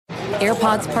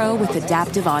AirPods Pro with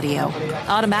adaptive audio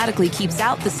automatically keeps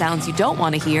out the sounds you don't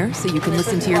want to hear so you can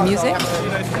listen to your music,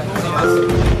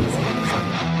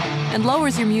 and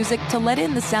lowers your music to let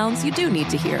in the sounds you do need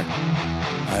to hear.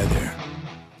 Hi there.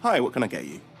 Hi, what can I get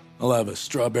you? I'll have a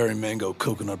strawberry mango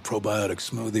coconut probiotic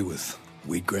smoothie with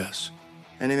wheatgrass.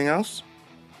 Anything else?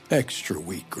 Extra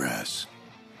wheatgrass.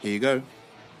 Here you go.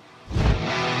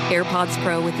 AirPods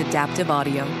Pro with adaptive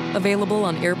audio. Available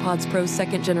on AirPods Pro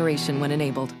 2nd generation when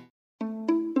enabled.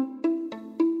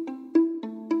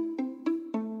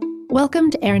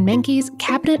 Welcome to Aaron Mahnke's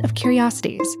Cabinet of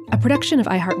Curiosities, a production of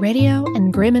iHeartRadio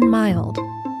and Grim and Mild.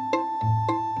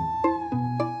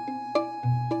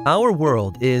 Our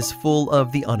world is full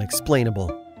of the unexplainable.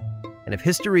 And if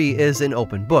history is an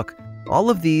open book, all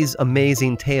of these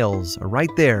amazing tales are right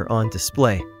there on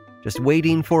display, just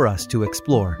waiting for us to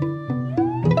explore.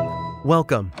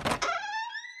 Welcome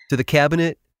to the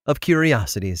Cabinet of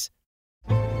Curiosities.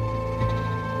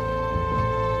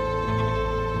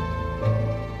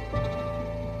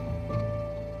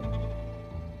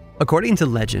 According to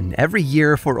legend, every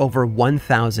year for over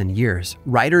 1,000 years,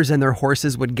 riders and their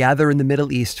horses would gather in the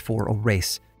Middle East for a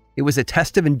race. It was a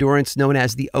test of endurance known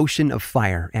as the Ocean of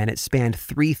Fire, and it spanned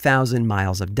 3,000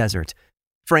 miles of desert.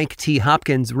 Frank T.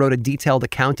 Hopkins wrote a detailed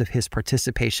account of his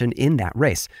participation in that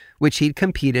race, which he'd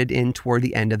competed in toward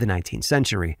the end of the 19th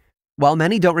century. While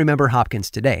many don't remember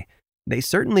Hopkins today, they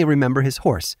certainly remember his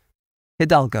horse,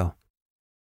 Hidalgo.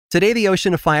 Today, the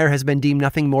Ocean of Fire has been deemed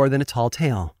nothing more than a tall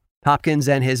tale. Hopkins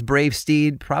and his brave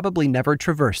steed probably never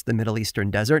traversed the Middle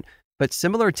Eastern desert, but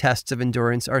similar tests of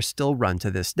endurance are still run to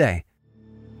this day.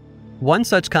 One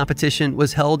such competition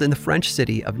was held in the French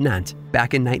city of Nantes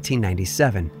back in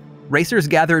 1997. Racers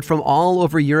gathered from all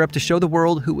over Europe to show the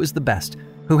world who was the best,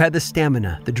 who had the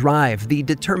stamina, the drive, the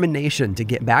determination to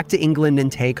get back to England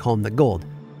and take home the gold.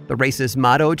 The race's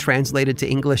motto translated to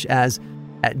English as,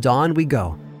 "At dawn we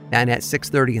go," and at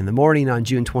 6:30 in the morning on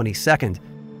June 22nd,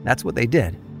 that's what they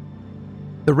did.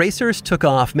 The racers took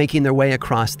off, making their way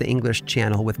across the English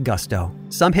Channel with gusto.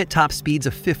 Some hit top speeds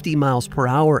of 50 miles per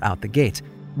hour out the gate.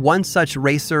 One such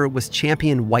racer was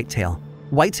champion Whitetail.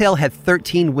 Whitetail had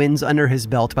 13 wins under his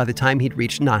belt by the time he'd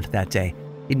reached Nantes that day.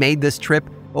 He'd made this trip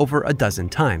over a dozen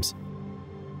times.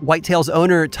 Whitetail's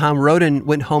owner, Tom Roden,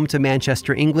 went home to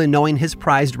Manchester, England, knowing his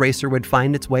prized racer would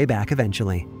find its way back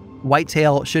eventually.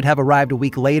 Whitetail should have arrived a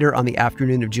week later on the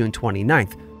afternoon of June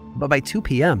 29th, but by 2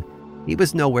 p.m., he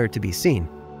was nowhere to be seen.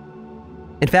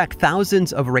 In fact,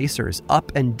 thousands of racers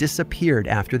up and disappeared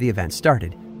after the event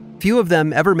started. Few of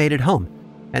them ever made it home,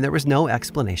 and there was no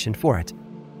explanation for it.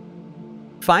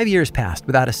 5 years passed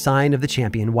without a sign of the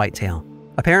champion Whitetail.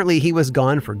 Apparently, he was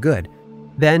gone for good.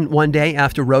 Then, one day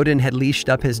after Roden had leashed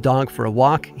up his dog for a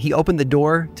walk, he opened the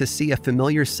door to see a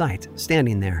familiar sight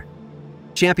standing there.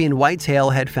 Champion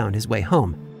Whitetail had found his way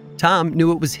home. Tom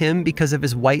knew it was him because of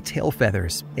his white tail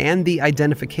feathers and the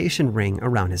identification ring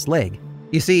around his leg.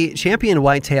 You see, Champion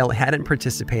Whitetail hadn't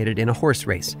participated in a horse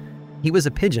race. He was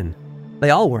a pigeon. They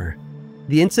all were.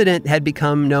 The incident had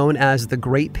become known as the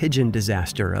Great Pigeon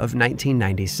Disaster of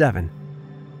 1997.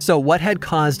 So what had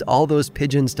caused all those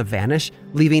pigeons to vanish,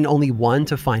 leaving only one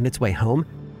to find its way home?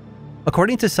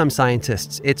 According to some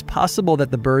scientists, it's possible that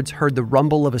the birds heard the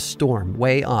rumble of a storm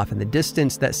way off in the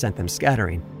distance that sent them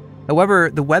scattering.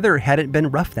 However, the weather hadn't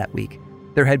been rough that week.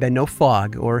 There had been no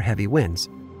fog or heavy winds.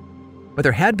 But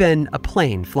there had been a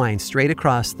plane flying straight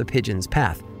across the pigeon's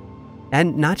path.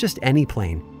 And not just any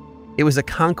plane. It was a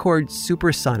Concorde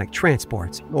Supersonic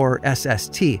Transport, or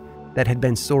SST, that had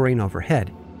been soaring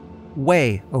overhead.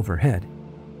 Way overhead.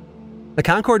 The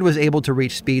Concorde was able to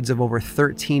reach speeds of over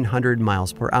 1,300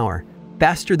 miles per hour,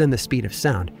 faster than the speed of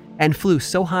sound, and flew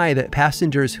so high that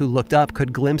passengers who looked up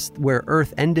could glimpse where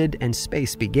Earth ended and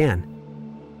space began.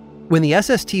 When the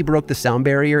SST broke the sound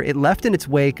barrier, it left in its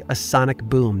wake a sonic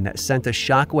boom that sent a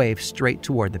shockwave straight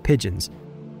toward the pigeons.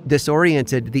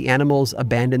 Disoriented, the animals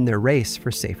abandoned their race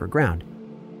for safer ground.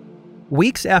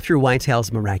 Weeks after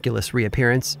Whitetail's miraculous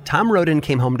reappearance, Tom Roden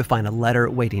came home to find a letter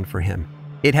waiting for him.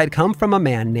 It had come from a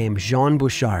man named Jean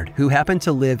Bouchard, who happened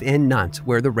to live in Nantes,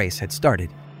 where the race had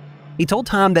started. He told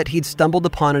Tom that he'd stumbled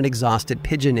upon an exhausted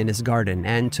pigeon in his garden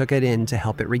and took it in to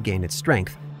help it regain its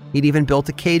strength. He'd even built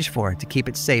a cage for it to keep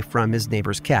it safe from his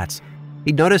neighbor's cats.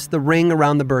 He'd noticed the ring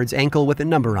around the bird's ankle with a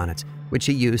number on it, which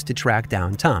he used to track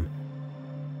down Tom.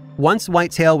 Once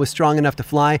Whitetail was strong enough to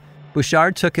fly,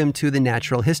 Bouchard took him to the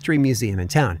Natural History Museum in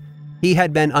town. He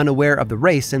had been unaware of the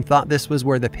race and thought this was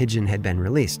where the pigeon had been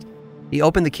released. He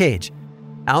opened the cage.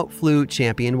 Out flew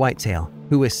Champion Whitetail,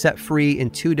 who was set free in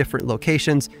 2 different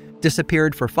locations,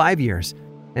 disappeared for 5 years,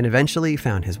 and eventually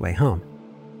found his way home.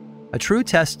 A true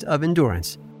test of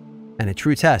endurance and a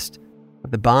true test of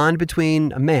the bond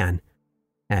between a man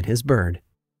and his bird.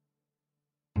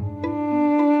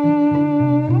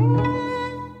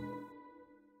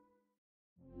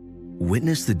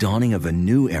 Witness the dawning of a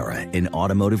new era in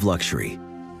automotive luxury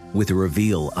with a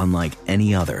reveal unlike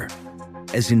any other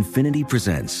as Infiniti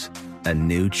presents a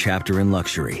new chapter in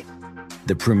luxury,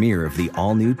 the premiere of the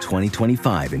all-new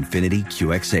 2025 Infiniti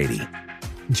QX80.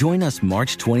 Join us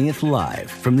March 20th live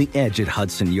from the Edge at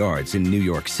Hudson Yards in New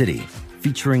York City,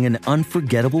 featuring an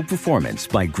unforgettable performance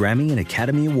by Grammy and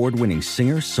Academy Award-winning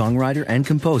singer, songwriter, and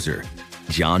composer,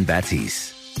 Jon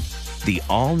Batiste. The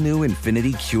all-new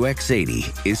Infiniti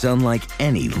QX80 is unlike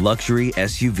any luxury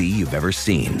SUV you've ever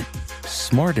seen.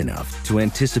 Smart enough to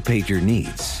anticipate your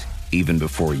needs, even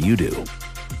before you do.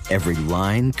 Every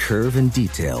line, curve, and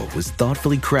detail was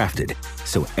thoughtfully crafted,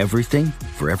 so everything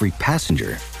for every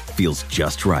passenger feels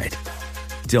just right.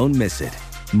 Don't miss it.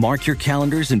 Mark your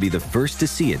calendars and be the first to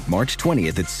see it March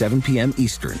 20th at 7 p.m.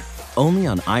 Eastern, only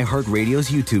on iHeartRadio's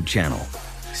YouTube channel.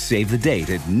 Save the date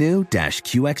at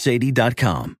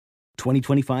new-QX80.com.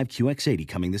 2025 QX80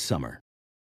 coming this summer.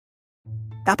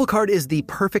 Apple Card is the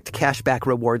perfect cashback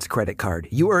rewards credit card.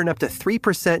 You earn up to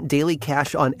 3% daily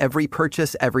cash on every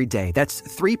purchase every day. That's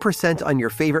 3% on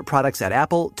your favorite products at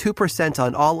Apple, 2%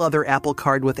 on all other Apple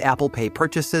Card with Apple Pay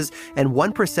purchases, and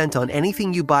 1% on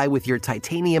anything you buy with your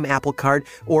titanium Apple Card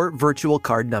or virtual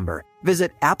card number.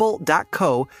 Visit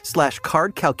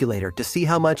apple.co/card calculator to see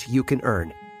how much you can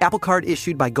earn. Apple Card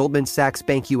issued by Goldman Sachs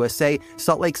Bank USA,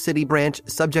 Salt Lake City branch,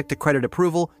 subject to credit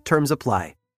approval. Terms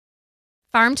apply.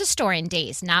 Farm to store in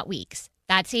days, not weeks.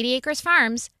 That's 80 Acres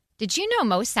Farms. Did you know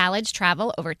most salads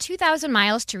travel over 2,000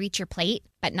 miles to reach your plate?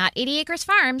 But not 80 Acres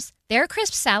Farms. Their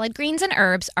crisp salad greens and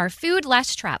herbs are food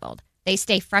less traveled. They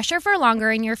stay fresher for longer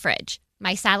in your fridge.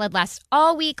 My salad lasts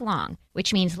all week long,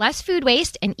 which means less food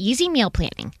waste and easy meal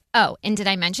planning. Oh, and did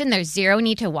I mention there's zero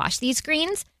need to wash these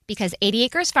greens? Because 80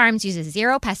 Acres Farms uses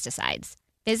zero pesticides.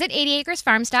 Visit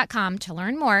 80acresfarms.com to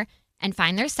learn more and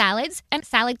find their salads and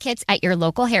salad kits at your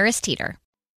local Harris Teeter.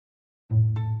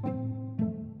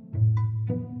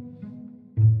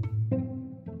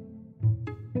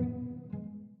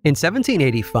 In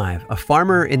 1785, a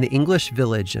farmer in the English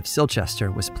village of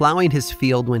Silchester was plowing his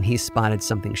field when he spotted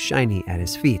something shiny at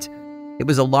his feet. It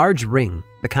was a large ring,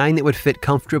 the kind that would fit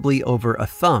comfortably over a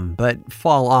thumb but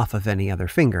fall off of any other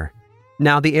finger.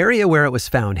 Now, the area where it was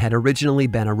found had originally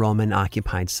been a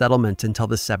Roman-occupied settlement until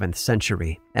the 7th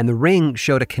century, and the ring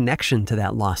showed a connection to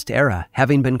that lost era,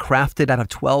 having been crafted out of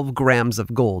 12 grams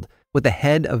of gold, with the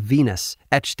head of Venus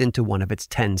etched into one of its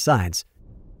 10 sides.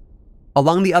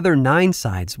 Along the other 9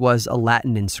 sides was a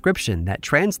Latin inscription that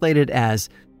translated as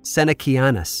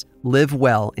Senecianus, live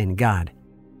well in God.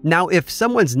 Now, if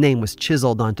someone's name was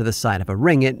chiseled onto the side of a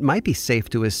ring, it might be safe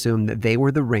to assume that they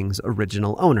were the ring's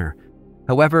original owner.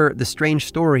 However, the strange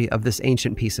story of this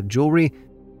ancient piece of jewelry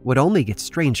would only get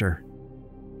stranger.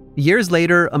 Years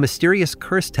later, a mysterious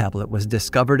curse tablet was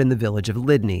discovered in the village of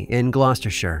Lydney in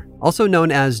Gloucestershire, also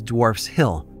known as Dwarf's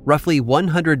Hill, roughly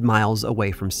 100 miles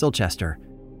away from Silchester.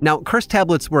 Now, curse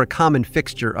tablets were a common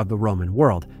fixture of the Roman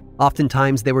world.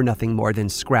 Oftentimes, they were nothing more than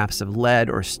scraps of lead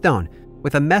or stone,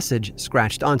 with a message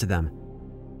scratched onto them.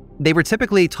 They were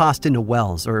typically tossed into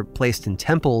wells or placed in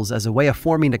temples as a way of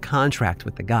forming a contract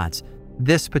with the gods.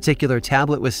 This particular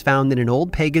tablet was found in an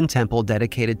old pagan temple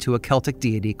dedicated to a Celtic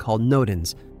deity called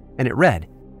Nodens, and it read,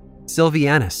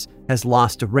 Silvianus has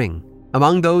lost a ring.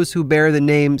 Among those who bear the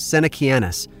name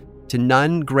Senecianus, to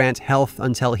none grant health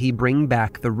until he bring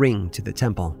back the ring to the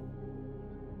temple.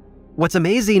 What's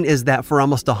amazing is that for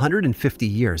almost 150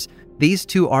 years, these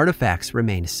two artifacts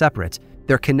remained separate,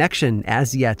 their connection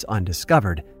as yet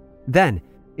undiscovered. Then,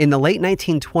 in the late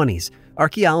 1920s,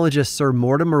 archaeologist Sir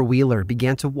Mortimer Wheeler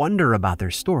began to wonder about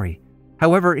their story.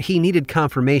 However, he needed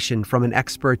confirmation from an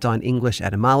expert on English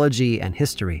etymology and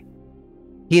history.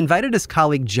 He invited his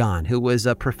colleague John, who was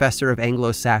a professor of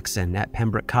Anglo-Saxon at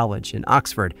Pembroke College in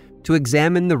Oxford, to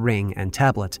examine the ring and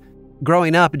tablet.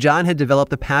 Growing up, John had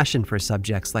developed a passion for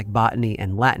subjects like botany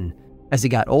and Latin. As he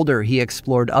got older, he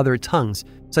explored other tongues,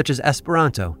 such as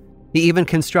Esperanto. He even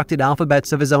constructed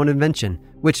alphabets of his own invention,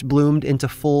 which bloomed into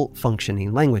full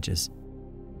functioning languages.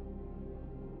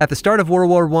 At the start of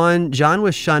World War I, John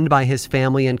was shunned by his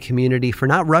family and community for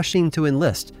not rushing to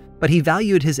enlist, but he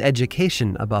valued his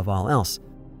education above all else.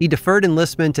 He deferred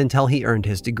enlistment until he earned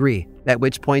his degree, at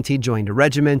which point he joined a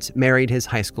regiment, married his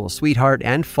high school sweetheart,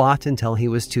 and fought until he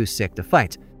was too sick to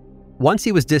fight. Once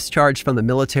he was discharged from the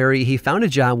military, he found a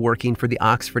job working for the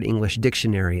Oxford English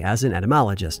Dictionary as an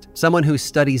etymologist, someone who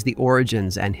studies the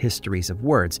origins and histories of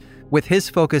words, with his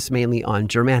focus mainly on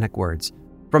Germanic words.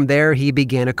 From there, he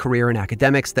began a career in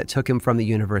academics that took him from the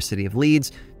University of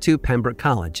Leeds to Pembroke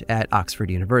College at Oxford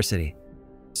University.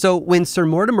 So when Sir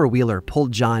Mortimer Wheeler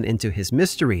pulled John into his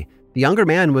mystery, the younger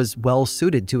man was well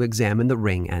suited to examine the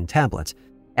ring and tablet,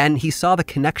 and he saw the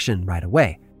connection right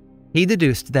away. He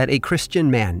deduced that a Christian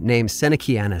man named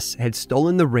Senecianus had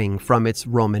stolen the ring from its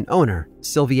Roman owner,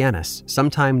 Silvianus,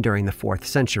 sometime during the 4th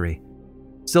century.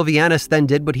 Silvianus then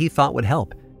did what he thought would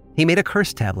help. He made a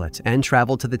curse tablet and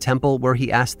traveled to the temple where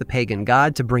he asked the pagan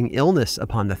god to bring illness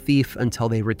upon the thief until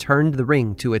they returned the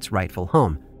ring to its rightful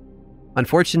home.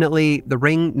 Unfortunately, the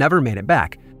ring never made it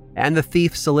back, and the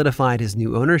thief solidified his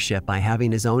new ownership by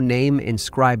having his own name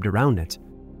inscribed around it.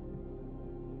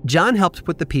 John helped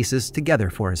put the pieces together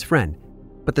for his friend,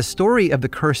 but the story of the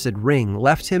cursed ring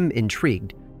left him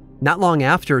intrigued. Not long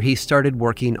after, he started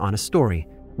working on a story,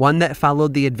 one that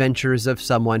followed the adventures of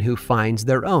someone who finds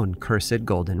their own cursed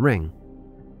golden ring.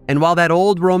 And while that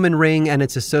old Roman ring and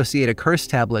its associated curse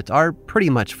tablet are pretty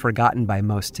much forgotten by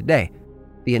most today,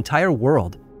 the entire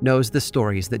world knows the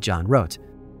stories that John wrote.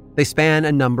 They span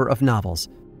a number of novels,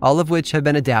 all of which have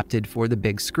been adapted for the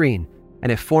big screen, and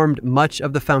have formed much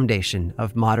of the foundation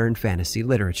of modern fantasy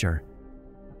literature.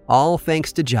 All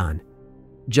thanks to John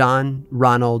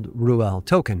Ronald Reuel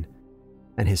Tolkien,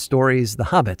 and his stories The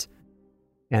Hobbit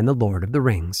and The Lord of the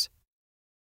Rings.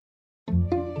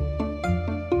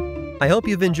 I hope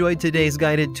you've enjoyed today's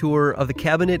guided tour of the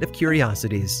Cabinet of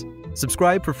Curiosities.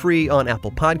 Subscribe for free on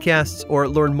Apple Podcasts or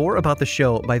learn more about the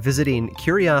show by visiting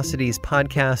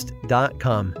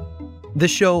curiositiespodcast.com.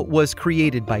 This show was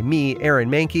created by me, Aaron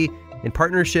Mahnke, in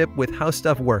partnership with How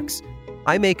Stuff Works.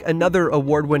 I make another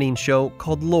award-winning show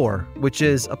called Lore, which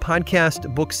is a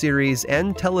podcast, book series,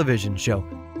 and television show,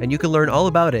 and you can learn all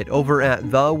about it over at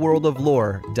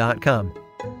theworldoflore.com.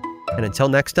 And until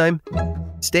next time,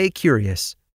 stay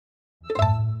curious.